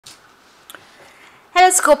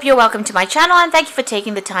there, Scorpio. Welcome to my channel and thank you for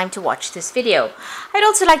taking the time to watch this video. I'd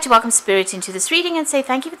also like to welcome Spirit into this reading and say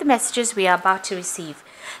thank you for the messages we are about to receive.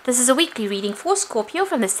 This is a weekly reading for Scorpio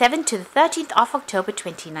from the 7th to the 13th of October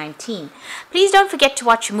 2019. Please don't forget to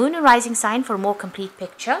watch your moon and rising sign for a more complete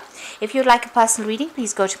picture. If you'd like a personal reading,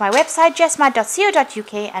 please go to my website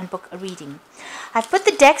jessma.co.uk and book a reading. I've put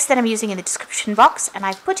the decks that I'm using in the description box and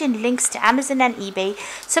I've put in links to Amazon and eBay,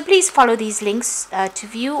 so please follow these links to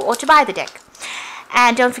view or to buy the deck.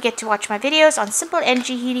 And don't forget to watch my videos on simple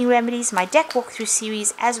energy healing remedies, my deck walkthrough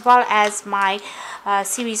series, as well as my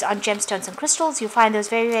series on gemstones and crystals. You'll find those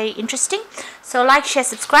very, very interesting. So like, share,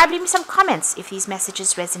 subscribe, leave me some comments if these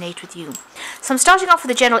messages resonate with you. So I'm starting off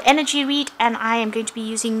with a general energy read, and I am going to be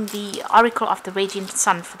using the Oracle of the Radiant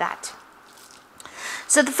Sun for that.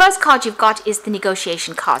 So the first card you've got is the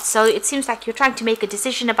negotiation card. So it seems like you're trying to make a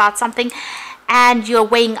decision about something and you're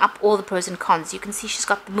weighing up all the pros and cons. You can see she's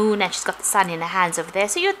got the moon and she's got the sun in her hands over there.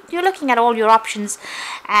 So you're looking at all your options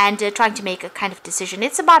and trying to make a kind of decision.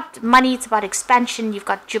 It's about money, it's about expansion. You've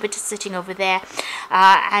got Jupiter sitting over there,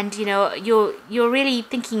 and you know you're really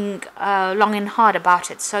thinking long and hard about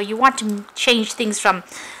it. So you want to change things from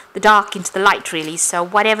the dark into the light, really. So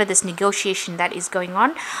whatever this negotiation that is going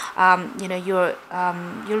on, you know,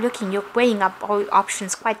 you're weighing up all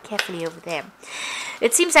options quite carefully over there.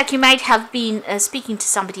 It seems like you might have been speaking to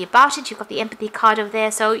somebody about it. You've got the empathy card over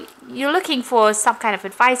there, so you're looking for some kind of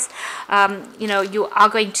advice. You know, you are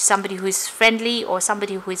going to somebody who is friendly, or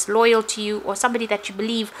somebody who is loyal to you, or somebody that you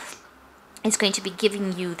believe is going to be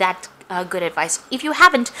giving you that good advice. If you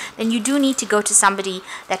haven't, then you do need to go to somebody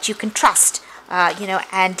that you can trust. You know,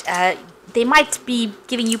 and they might be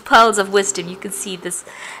giving you pearls of wisdom. You can see this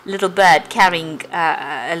little bird carrying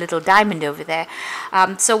a little diamond over there.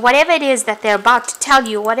 So whatever it is that they're about to tell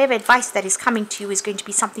you, whatever advice that is coming to you, is going to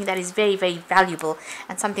be something that is very, very valuable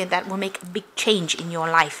and something that will make a big change in your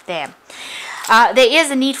life there. There is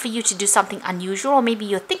a need for you to do something unusual, or maybe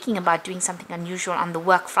you're thinking about doing something unusual on the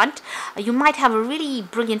work front. You might have a really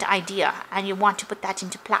brilliant idea and you want to put that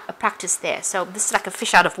into practice there. So this is like a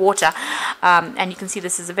fish out of water, and you can see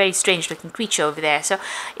this is a very strange looking creature over there. So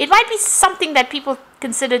it might be something that people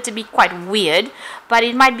consider to be quite weird, but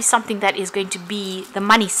it might be something that is going to be the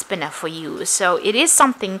money spinner for you. So it is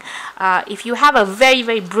something, if you have a very,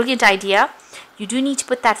 very brilliant idea, you do need to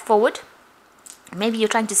put that forward. Maybe you're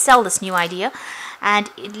trying to sell this new idea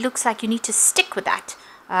and it looks like you need to stick with that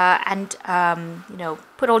and you know,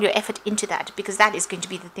 put all your effort into that, because that is going to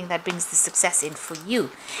be the thing that brings the success in for you.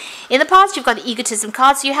 In the past, you've got the egotism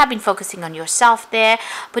card, so you have been focusing on yourself there,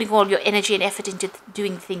 putting all your energy and effort into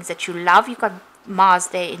doing things that you love. You've got Mars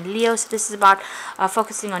there in Leo, so this is about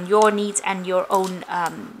focusing on your needs and your own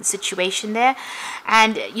situation there.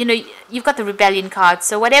 And you know, you've got the rebellion card,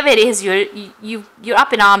 so whatever it is, you're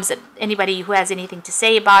up in arms at anybody who has anything to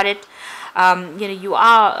say about it. You know, you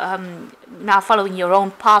are now following your own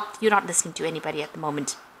path. You're not listening to anybody at the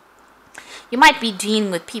moment. You might be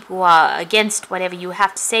dealing with people who are against whatever you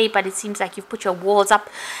have to say, but it seems like you've put your walls up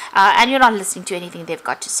and you're not listening to anything they've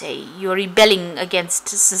got to say. You're rebelling against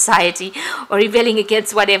society or rebelling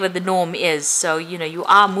against whatever the norm is. So, you know, you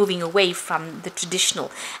are moving away from the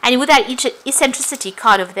traditional. And with that eccentricity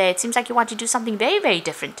card over there, it seems like you want to do something very, very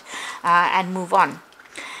different and move on.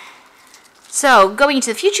 So going into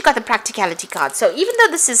the future, you've got the practicality card. So even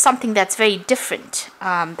though this is something that's very different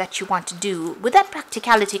that you want to do, with that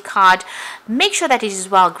practicality card, make sure that it is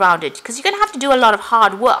well grounded, because you're going to have to do a lot of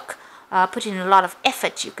hard work, put in a lot of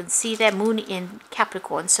effort. You can see their moon in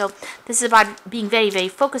Capricorn. So this is about being very, very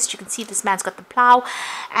focused. You can see this man's got the plow,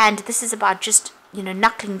 and this is about just, you know,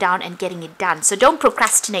 knuckling down and getting it done. So don't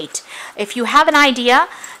procrastinate. If you have an idea,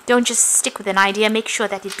 don't just stick with an idea. Make sure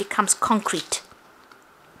that it becomes concrete.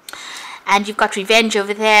 And you've got revenge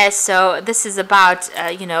over there, so this is about,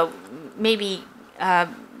 you know, maybe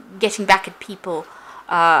getting back at people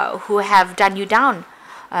who have done you down.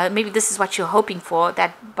 Maybe this is what you're hoping for,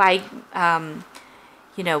 that by,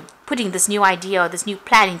 you know, putting this new idea or this new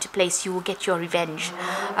plan into place, you will get your revenge.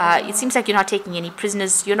 It seems like you're not taking any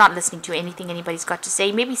prisoners. You're not listening to anything anybody's got to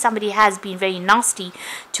say. Maybe somebody has been very nasty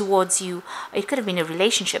towards you. It could have been a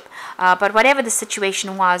relationship. But whatever the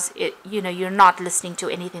situation was, you know, you're not listening to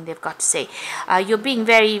anything they've got to say. You're being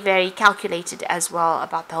very, very calculated as well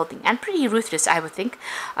about the whole thing. And pretty ruthless, I would think.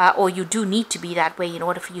 Or you do need to be that way in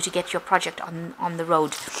order for you to get your project on the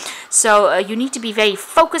road. So you need to be very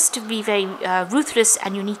focused, to be very ruthless,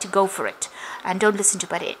 and you need to go for it. And don't listen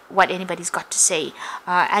to what anybody's got to say.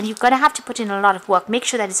 And you're going to have to put in a lot of work. Make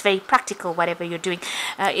sure that it's very practical, whatever you're doing.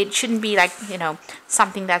 It shouldn't be like, you know,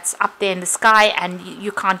 something that's up there in the sky and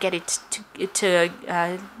you can't get it to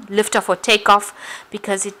lift off or take off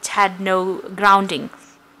because it had no grounding.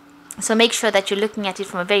 So make sure that you're looking at it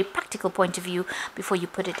from a very practical point of view before you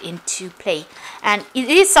put it into play. And it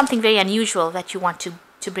is something very unusual that you want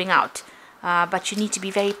to bring out. But you need to be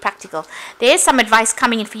very practical. There is some advice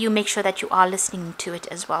coming in for you. Make sure that you are listening to it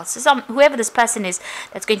as well. So whoever this person is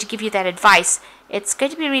that's going to give you that advice, it's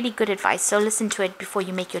going to be really good advice. So listen to it before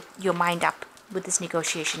you make your mind up with this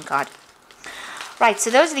negotiation card. Right, so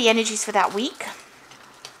those are the energies for that week.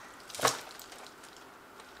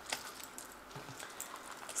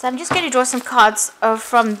 So I'm just going to draw some cards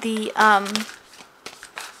from the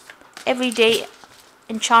Everyday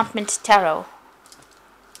Enchantment Tarot.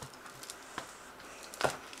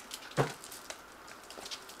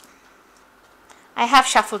 I have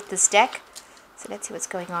shuffled this deck, so let's see what's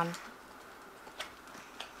going on.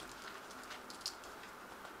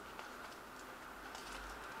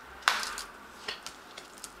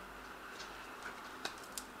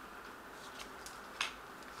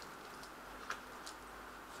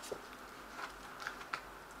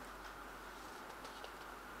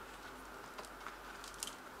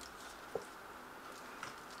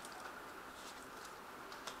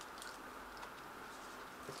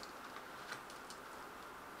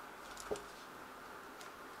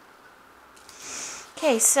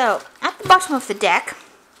 Okay, so at the bottom of the deck,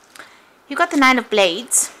 you've got the Nine of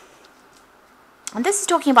Blades. And this is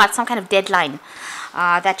talking about some kind of deadline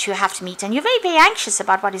that you have to meet. And you're very, very anxious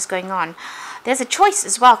about what is going on. There's a choice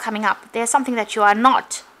as well coming up. There's something that you are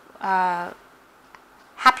not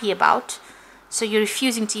happy about. So you're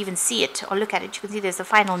refusing to even see it or look at it. You can see there's a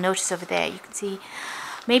final notice over there. You can see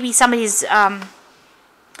maybe somebody's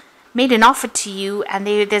made an offer to you and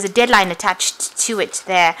there's a deadline attached to it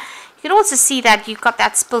there. You can also see that you've got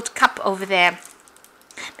that spilt cup over there.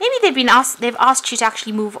 Maybe they've asked you to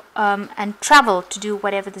actually move and travel to do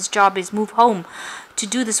whatever this job is, move home to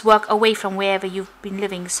do this work away from wherever you've been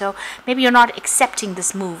living. So maybe you're not accepting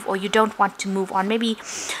this move or you don't want to move on. Maybe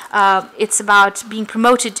it's about being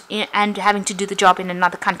promoted and having to do the job in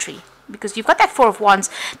another country. Because you've got that Four of Wands.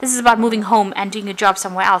 This is about moving home and doing a job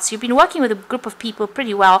somewhere else. You've been working with a group of people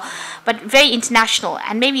pretty well, but very international.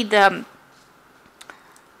 And maybe the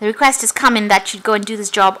request has come in that you go and do this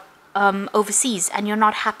job overseas, and you're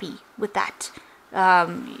not happy with that.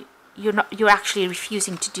 You're actually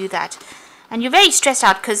refusing to do that, and you're very stressed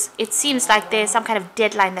out because it seems like there's some kind of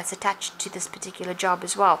deadline that's attached to this particular job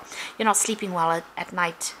as well. You're not sleeping well at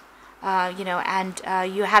night, you know, and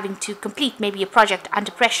you're having to complete maybe a project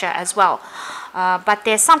under pressure as well. But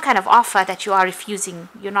there's some kind of offer that you are refusing.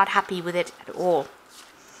 You're not happy with it at all.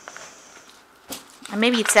 And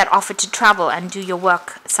maybe it's that offer to travel and do your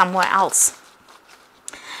work somewhere else.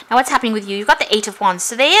 Now what's happening with you? You've got the Eight of Wands.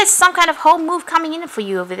 So there is some kind of home move coming in for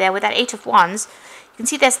you over there with that Eight of Wands. You can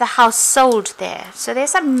see there's the house sold there. So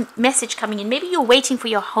there's some message coming in. Maybe you're waiting for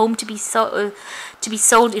your home to be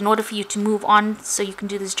sold in order for you to move on so you can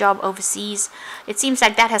do this job overseas. It seems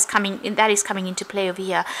like that is coming into play over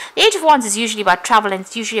here. The Eight of Wands is usually about travel, and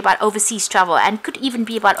it's usually about overseas travel, and could even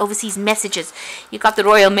be about overseas messages. You've got the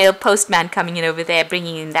Royal Mail postman coming in over there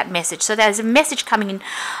bringing in that message. So there's a message coming in.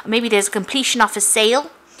 Maybe there's a completion of a sale.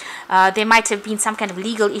 There might have been some kind of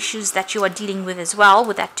legal issues that you are dealing with as well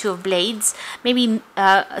with that Two of Blades. Maybe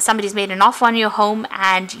somebody's made an offer on your home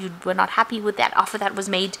and you were not happy with that offer that was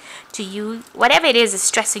made to you. Whatever it is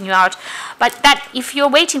stressing you out. But that if you're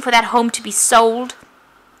waiting for that home to be sold,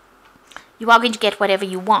 you are going to get whatever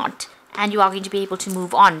you want. And you are going to be able to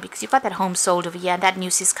move on because you've got that home sold over here, and that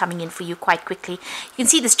news is coming in for you quite quickly. You can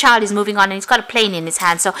see this child is moving on, and he's got a plane in his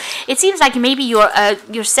hand. So it seems like maybe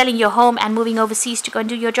you're selling your home and moving overseas to go and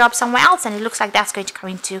do your job somewhere else, and it looks like that's going to come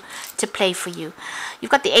into play for you.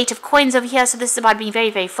 You've got the Eight of Coins over here, so this is about being very,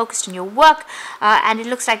 very focused on your work, and it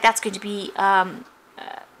looks like that's going to be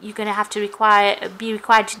you're going to have to be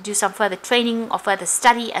required to do some further training or further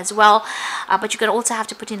study as well. But you're going to also have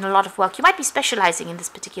to put in a lot of work. You might be specializing in this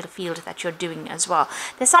particular field that you're doing as well.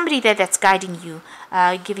 There's somebody there that's guiding you,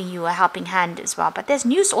 giving you a helping hand as well. But there's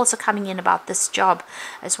news also coming in about this job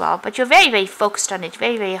as well. But you're very, very focused on it,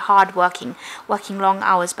 very, very hard working long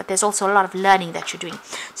hours. But there's also a lot of learning that you're doing.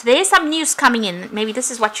 So there is some news coming in. Maybe this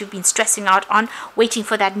is what you've been stressing out on, waiting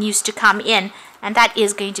for that news to come in. And that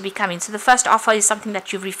is going to be coming. So the first offer is something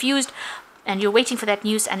that you've refused, and you're waiting for that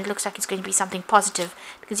news, and it looks like it's going to be something positive,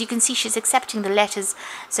 because you can see she's accepting the letters.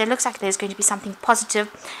 So it looks like there's going to be something positive,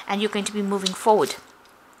 and you're going to be moving forward.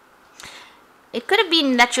 it could have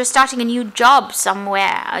been that you're starting a new job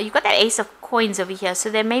somewhere. You've got that Ace of Coins over here, so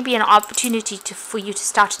there may be an opportunity for you to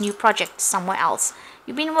start a new project somewhere else.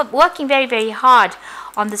 You've been working very, very hard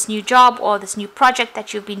on this new job or this new project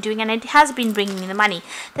that you've been doing, and it has been bringing in the money.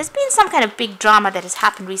 There's been some kind of big drama that has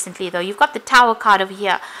happened recently, though. You've got the Tower card over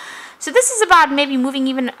here. So this is about maybe moving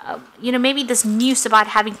even, maybe this news about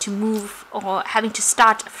having to move or having to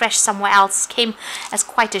start fresh somewhere else came as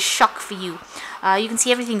quite a shock for you. You can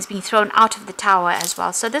see everything's being thrown out of the Tower as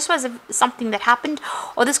well. So this was something that happened,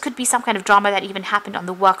 or this could be some kind of drama that even happened on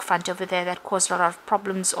the work front over there that caused a lot of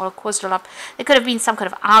problems, or caused a lot. There could have been some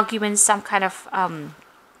kind of argument, some kind of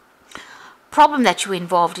problem that you were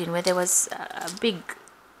involved in, where there was a big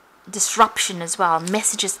disruption as well.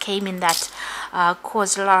 Messages came in that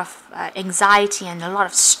caused a lot of anxiety and a lot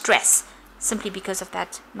of stress, simply because of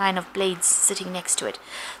that Nine of Blades sitting next to it.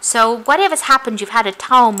 So whatever's happened, you've had a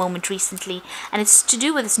Tower moment recently, and it's to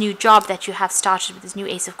do with this new job that you have started with this new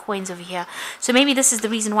Ace of Coins over here. So maybe this is the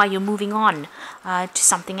reason why you're moving on to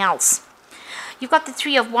something else. You've got the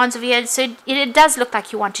Three of Wands over here, so it does look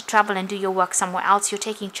like you want to travel and do your work somewhere else. You're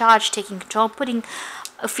taking charge, taking control, putting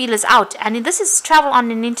feelers out, and this is travel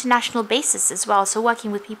on an international basis as well, so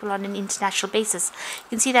working with people on an international basis. You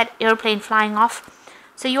can see that airplane flying off.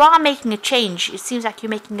 So you are making a change. It seems like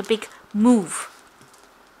you're making a big move.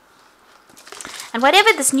 And whatever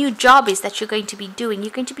this new job is that you're going to be doing,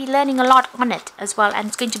 you're going to be learning a lot on it as well, and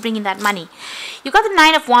it's going to bring in that money. You've got the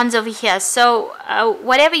Nine of Wands over here, so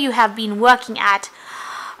whatever you have been working at,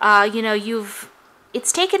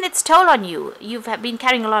 it's taken its toll on you. You've been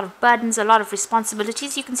carrying a lot of burdens, a lot of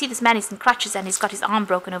responsibilities. You can see this man is in crutches and he's got his arm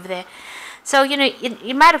broken over there. So,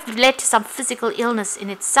 it might have led to some physical illness in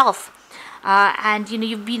itself. And,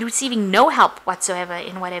 you've been receiving no help whatsoever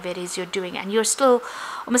in whatever it is you're doing. And you're still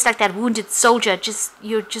almost like that wounded soldier.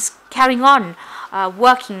 You're just carrying on,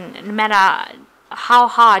 working no matter how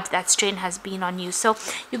hard that strain has been on you. So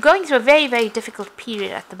you're going through a very, very difficult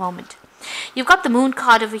period at the moment. You've got the Moon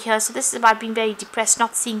card over here, so this is about being very depressed,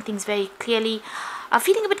 not seeing things very clearly,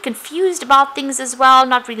 feeling a bit confused about things as well,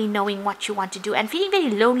 not really knowing what you want to do, and feeling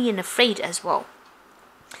very lonely and afraid as well.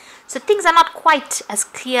 So things are not quite as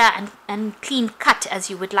clear and clean cut as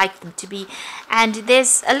you would like them to be. And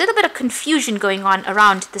there's a little bit of confusion going on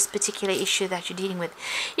around this particular issue that you're dealing with.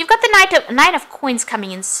 You've got the Nine of Coins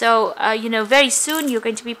coming in. So, very soon you're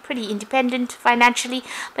going to be pretty independent financially.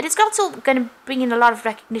 But it's also going to bring in a lot of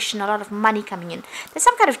recognition, a lot of money coming in. There's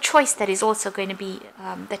some kind of choice that is also going to be,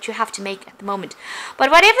 that you have to make at the moment. But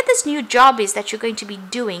whatever this new job is that you're going to be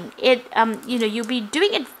doing, you'll be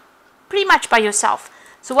doing it pretty much by yourself.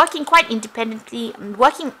 So working quite independently,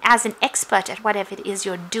 working as an expert at whatever it is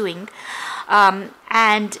you're doing.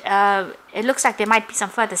 It looks like there might be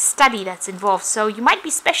some further study that's involved. So you might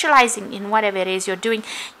be specializing in whatever it is you're doing.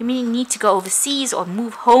 You may need to go overseas or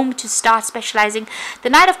move home to start specializing.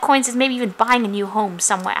 The Knight of Coins is maybe even buying a new home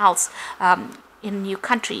somewhere else, in a new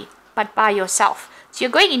country, but by yourself. So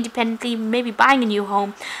you're going independently, maybe buying a new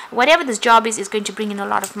home. Whatever this job is going to bring in a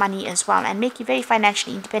lot of money as well and make you very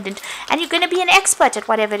financially independent. And you're going to be an expert at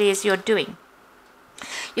whatever it is you're doing.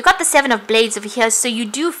 You've got the Seven of Blades over here, so you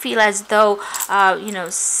do feel as though,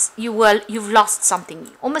 you've lost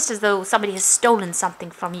something. Almost as though somebody has stolen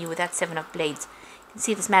something from you with that Seven of Blades. You can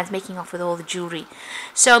see this man's making off with all the jewelry.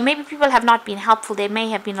 So maybe people have not been helpful. There may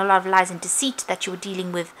have been a lot of lies and deceit that you were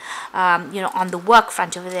dealing with, on the work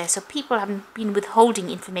front over there. So people have been withholding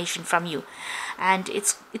information from you. And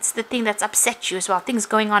it's the thing that's upset you as well. Things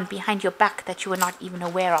going on behind your back that you were not even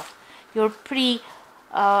aware of. You're pretty,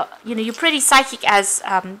 you're pretty psychic, as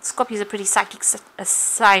Scorpio is a pretty psychic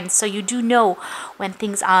sign. So you do know when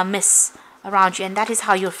things are amiss around you. And that is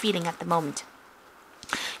how you're feeling at the moment.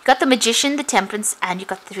 You got the Magician, the Temperance, and you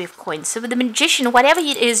got the Three of Coins. So with the Magician, whatever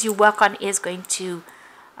it is you work on is going to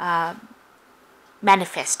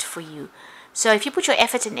manifest for you. So if you put your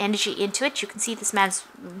effort and energy into it, you can see this man's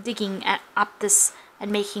digging up this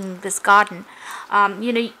and making this garden.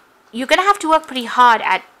 You're going to have to work pretty hard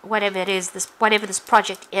at whatever it is, whatever this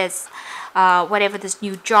project is, whatever this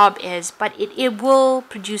new job is, but it will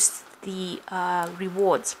produce the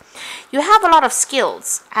rewards. You have a lot of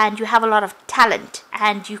skills and you have a lot of talent,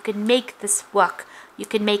 and you can make this work. You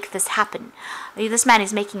can make this happen. This man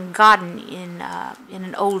is making a garden in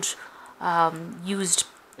an old used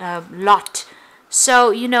lot.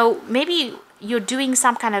 So maybe you're doing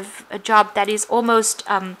some kind of a job that is almost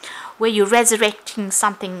where you're resurrecting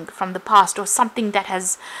something from the past, or something that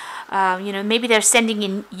has maybe they're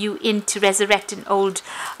sending you in to resurrect an old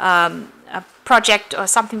a project or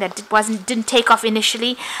something that didn't take off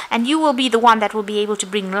initially, and you will be the one that will be able to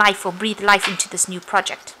bring life or breathe life into this new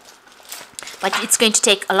project. but it's going to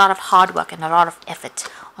take a lot of hard work and a lot of effort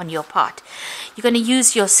on your part. You're going to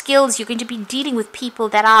use your skills. You're going to be dealing with people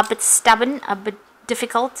that are a bit stubborn, a bit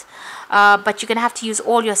difficult, but you're going to have to use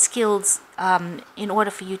all your skills in order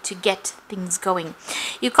for you to get things going.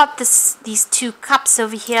 You've got these 2 cups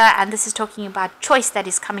over here, and this is talking about choice that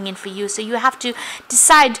is coming in for you. So you have to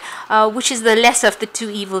decide which is the lesser of the 2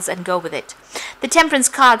 evils and go with it. The Temperance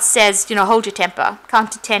card says, hold your temper,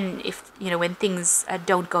 count to 10 if when things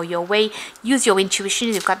don't go your way. Use your intuition.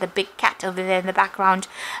 You've got the big cat over there in the background,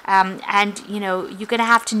 and you're going to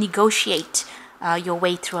have to negotiate your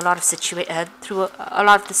way through a lot of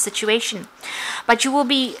the situation, but you will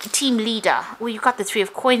be team leader. Well, you've got the 3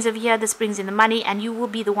 of coins over here. This brings in the money, and you will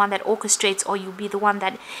be the one that orchestrates, or you'll be the one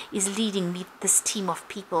that is leading this team of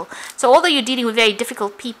people. So although you're dealing with very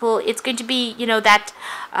difficult people, it's going to be that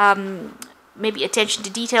maybe attention to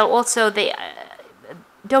detail. Also, they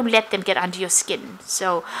don't let them get under your skin.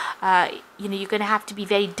 So you're going to have to be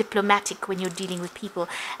very diplomatic when you're dealing with people,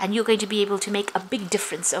 and you're going to be able to make a big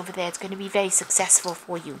difference over there. It's going to be very successful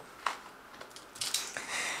for you.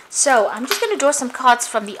 So I'm just going to draw some cards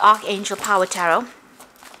from the Archangel Power Tarot.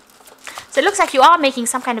 So it looks like you are making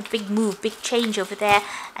some kind of big move, big change over there,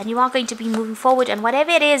 and you are going to be moving forward, and whatever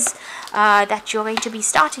it is that you're going to be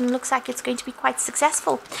starting looks like it's going to be quite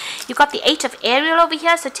successful. You've got the 8 of Ariel over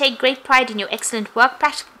here, so take great pride in your excellent work.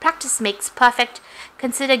 Practice makes perfect.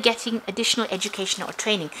 Consider getting additional education or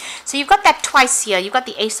training. So you've got that twice here. You've got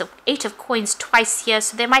the 8 of coins twice here,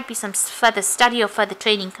 so there might be some further study or further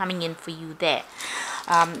training coming in for you there.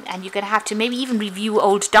 And you're going to have to maybe even review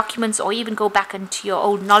old documents, or even go back into your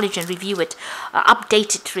old knowledge and review it,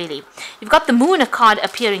 update it really. You've got the Moon card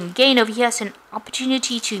appearing again over here, so an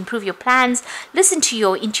opportunity to improve your plans. Listen to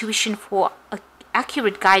your intuition for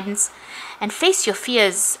accurate guidance, and face your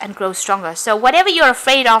fears and grow stronger. So whatever you're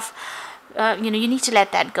afraid of, you need to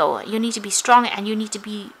let that go. You need to be strong, and you need to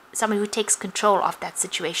be someone who takes control of that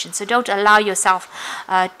situation. So don't allow yourself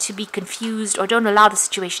to be confused, or don't allow the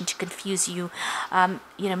situation to confuse you.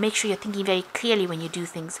 Make sure you're thinking very clearly when you do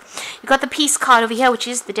things. You've got the Peace card over here, which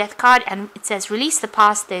is the Death card, and it says release the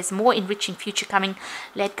past. There's more enriching future coming.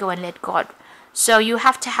 Let go and let God. So you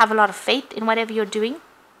have to have a lot of faith in whatever you're doing.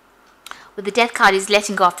 With the Death card is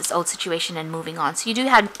letting go of this old situation and moving on. So you do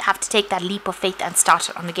have to take that leap of faith and start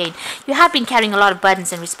it on again. You have been carrying a lot of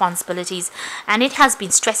burdens and responsibilities, and it has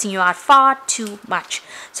been stressing you out far too much.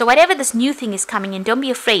 So whatever this new thing is coming in, don't be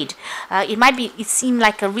afraid. It seem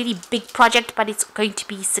like a really big project, but it's going to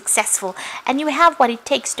be successful. And you have what it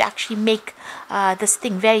takes to actually make this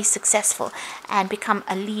thing very successful and become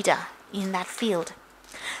a leader in that field.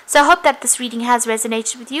 So I hope that this reading has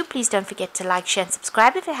resonated with you. Please don't forget to like, share, and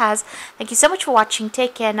subscribe if it has. Thank you so much for watching.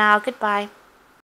 Take care now. Goodbye.